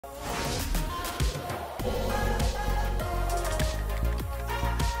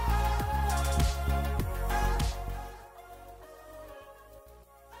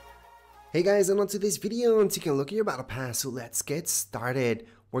Hey guys, and on to this video, I'm taking a look at your battle pass, so let's get started.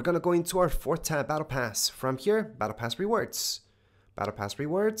 We're gonna go into our 4th tab battle pass. From here, battle pass rewards. Battle pass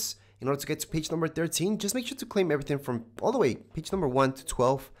rewards. In order to get to page number 13, just make sure to claim everything from all the way page number 1 to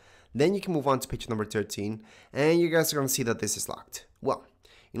 12. Then you can move on to page number 13, and you guys are gonna see that this is locked. Well,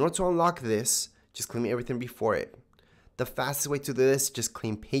 in order to unlock this, just claim everything before it. The fastest way to do this, just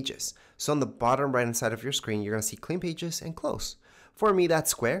claim pages. So on the bottom right hand side of your screen, you're gonna see claim pages and close. For me,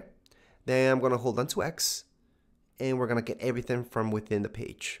 that's square. Then I'm going to hold on to X, and we're going to get everything from within the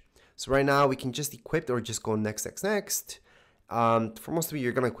page. So right now, we can just equip or just go next. For most of you,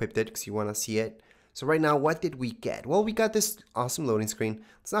 you're going to equip it because you want to see it. So right now, what did we get? Well, we got this awesome loading screen.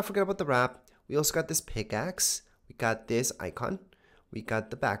 Let's not forget about the wrap. We also got this pickaxe. We got this icon. We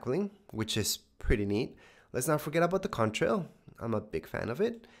got the backbling, which is pretty neat. Let's not forget about the contrail. I'm a big fan of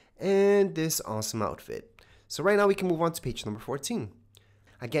it. And this awesome outfit. So right now, we can move on to page number 14.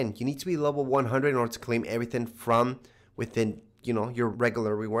 Again, you need to be level 100 in order to claim everything from within, your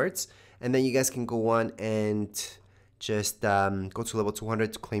regular rewards. And then you guys can go on and just go to level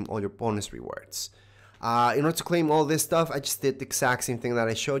 200 to claim all your bonus rewards. In order to claim all this stuff, I just did the exact same thing that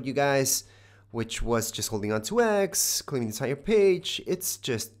I showed you guys, which was just holding on to X, claiming the entire page. It's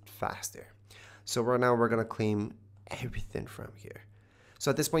just faster. So right now, we're going to claim everything from here. So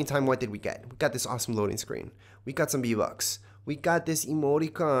at this point in time, what did we get? We got this awesome loading screen. We got some V-Bucks. We got this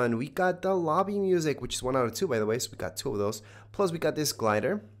emoticon. We got the lobby music, which is 1 out of 2, by the way. So we got 2 of those. Plus, we got this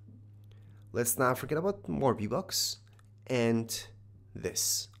glider. Let's not forget about more V-Bucks. And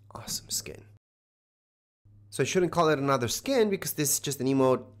this awesome skin. So I shouldn't call it another skin because this is just an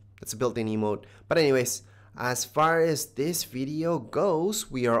emote. That's a built-in emote. But anyways, as far as this video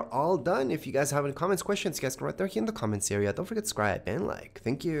goes, we are all done. If you guys have any comments, questions, you guys can write there here in the comments area. Don't forget to subscribe and like.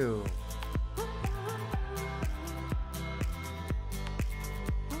 Thank you.